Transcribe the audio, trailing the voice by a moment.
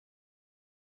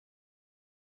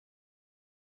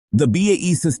The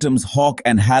BAE Systems Hawk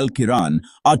and HAL Kiran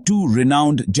are two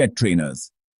renowned jet trainers.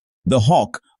 The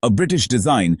Hawk, a British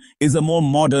design, is a more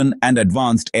modern and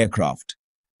advanced aircraft.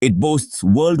 It boasts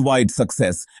worldwide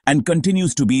success and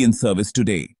continues to be in service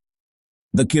today.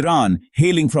 The Kiran,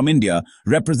 hailing from India,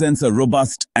 represents a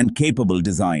robust and capable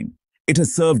design. It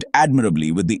has served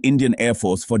admirably with the Indian Air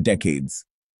Force for decades.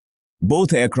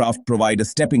 Both aircraft provide a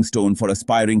stepping stone for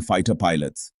aspiring fighter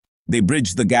pilots. They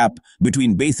bridge the gap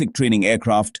between basic training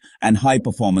aircraft and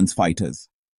high-performance fighters.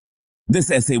 This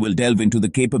essay will delve into the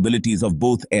capabilities of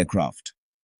both aircraft.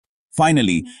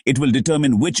 Finally, it will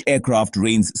determine which aircraft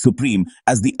reigns supreme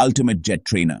as the ultimate jet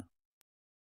trainer.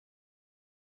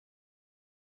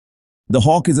 The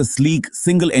Hawk is a sleek,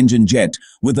 single-engine jet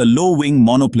with a low-wing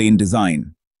monoplane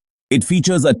design. It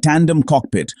features a tandem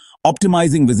cockpit,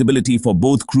 optimizing visibility for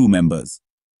both crew members.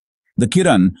 The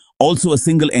Kiran, also a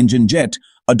single-engine jet,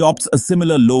 adopts a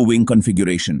similar low-wing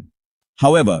configuration.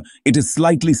 However, it is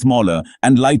slightly smaller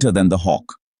and lighter than the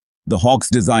Hawk. The Hawk's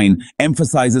design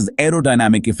emphasizes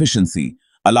aerodynamic efficiency,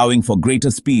 allowing for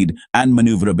greater speed and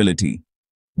maneuverability.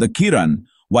 The Kiran,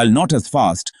 while not as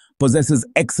fast, possesses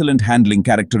excellent handling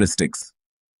characteristics.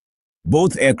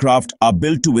 Both aircraft are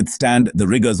built to withstand the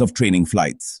rigors of training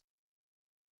flights.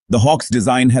 The Hawk's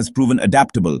design has proven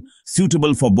adaptable,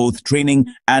 suitable for both training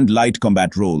and light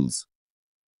combat roles.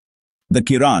 The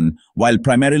Kiran, while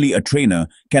primarily a trainer,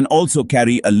 can also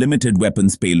carry a limited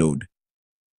weapons payload.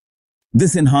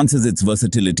 This enhances its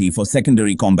versatility for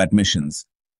secondary combat missions.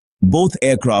 Both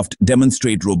aircraft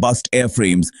demonstrate robust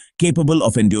airframes capable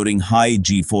of enduring high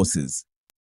G-forces.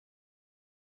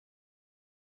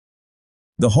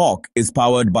 The Hawk is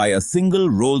powered by a single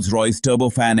Rolls-Royce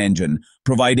turbofan engine,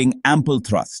 providing ample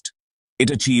thrust. It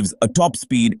achieves a top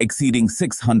speed exceeding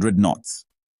 600 knots.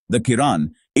 The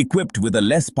Kiran, equipped with a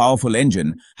less powerful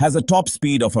engine, has a top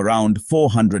speed of around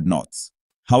 400 knots.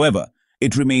 However,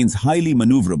 it remains highly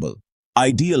maneuverable,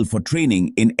 ideal for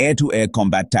training in air-to-air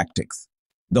combat tactics.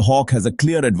 The Hawk has a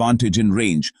clear advantage in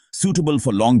range, suitable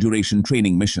for long-duration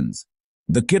training missions.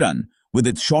 The Kiran, with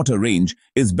its shorter range,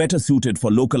 is better suited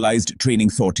for localized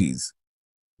training sorties.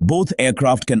 Both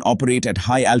aircraft can operate at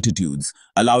high altitudes,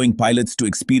 allowing pilots to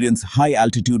experience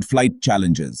high-altitude flight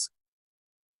challenges.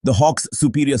 The Hawk's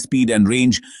superior speed and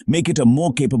range make it a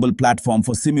more capable platform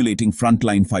for simulating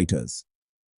frontline fighters.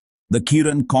 The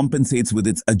Kiran compensates with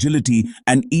its agility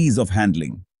and ease of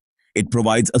handling. It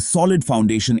provides a solid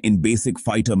foundation in basic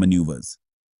fighter maneuvers.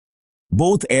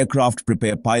 Both aircraft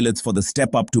prepare pilots for the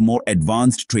step up to more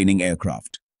advanced training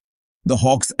aircraft. The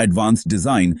Hawk's advanced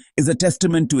design is a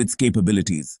testament to its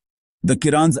capabilities. The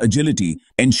Kiran's agility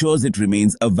ensures it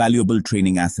remains a valuable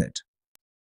training asset.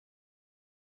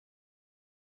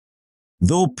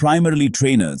 Though primarily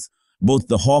trainers, both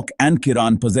the Hawk and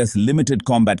Kiran possess limited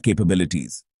combat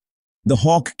capabilities. The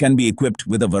Hawk can be equipped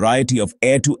with a variety of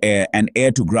air-to-air and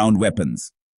air-to-ground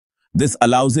weapons. This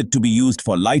allows it to be used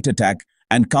for light attack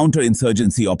and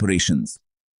counterinsurgency operations.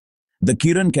 The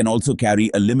Kiran can also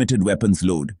carry a limited weapons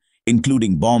load,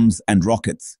 including bombs and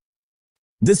rockets.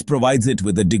 This provides it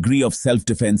with a degree of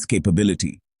self-defense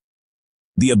capability.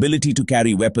 The ability to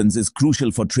carry weapons is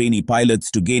crucial for trainee pilots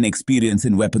to gain experience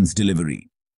in weapons delivery.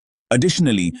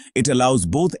 Additionally, it allows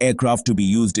both aircraft to be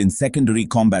used in secondary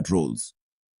combat roles.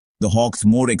 The Hawk's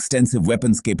more extensive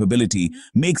weapons capability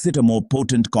makes it a more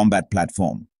potent combat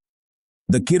platform.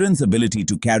 The Kiran's ability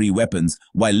to carry weapons,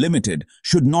 while limited,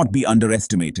 should not be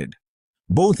underestimated.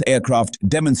 Both aircraft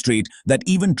demonstrate that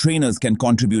even trainers can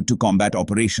contribute to combat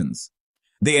operations.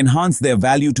 They enhance their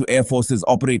value to air forces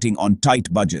operating on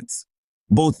tight budgets.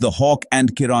 Both the Hawk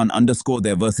and Kiran underscore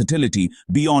their versatility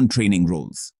beyond training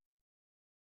roles.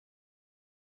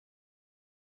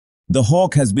 The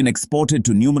Hawk has been exported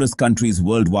to numerous countries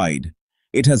worldwide.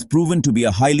 It has proven to be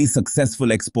a highly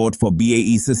successful export for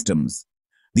BAE Systems.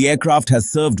 The aircraft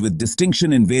has served with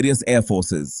distinction in various air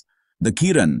forces. The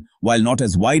Kiran, while not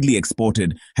as widely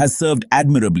exported, has served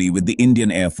admirably with the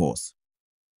Indian Air Force.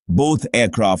 Both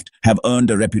aircraft have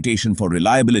earned a reputation for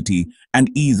reliability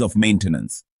and ease of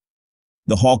maintenance.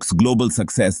 The Hawk's global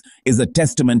success is a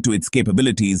testament to its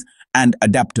capabilities and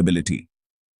adaptability.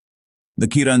 The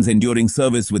Kiran's enduring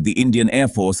service with the Indian Air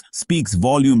Force speaks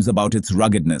volumes about its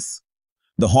ruggedness.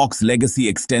 The Hawk's legacy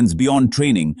extends beyond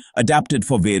training, adapted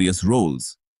for various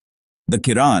roles. The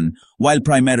Kiran, while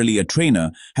primarily a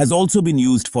trainer, has also been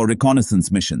used for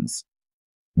reconnaissance missions.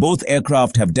 Both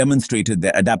aircraft have demonstrated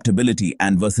their adaptability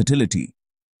and versatility.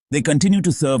 They continue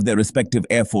to serve their respective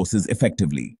air forces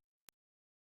effectively.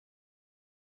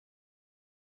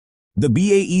 The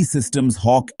BAE Systems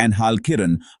Hawk and HAL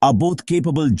Kiran are both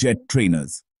capable jet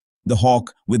trainers. The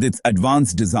Hawk, with its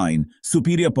advanced design,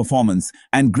 superior performance,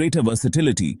 and greater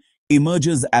versatility,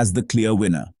 emerges as the clear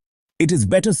winner. It is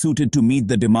better suited to meet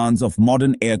the demands of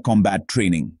modern air combat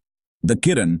training. The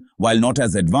Kiran, while not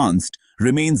as advanced,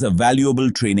 remains a valuable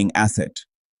training asset.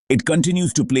 It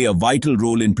continues to play a vital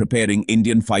role in preparing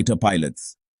Indian fighter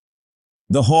pilots.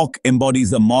 The Hawk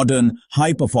embodies a modern,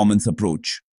 high-performance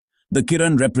approach. The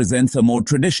Kiran represents a more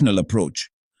traditional approach,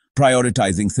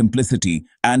 prioritizing simplicity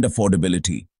and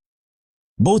affordability.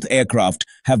 Both aircraft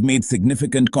have made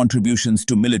significant contributions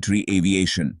to military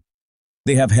aviation.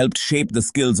 They have helped shape the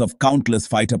skills of countless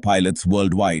fighter pilots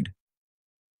worldwide.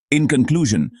 In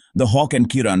conclusion, the Hawk and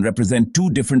Kiran represent two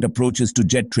different approaches to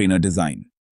jet trainer design.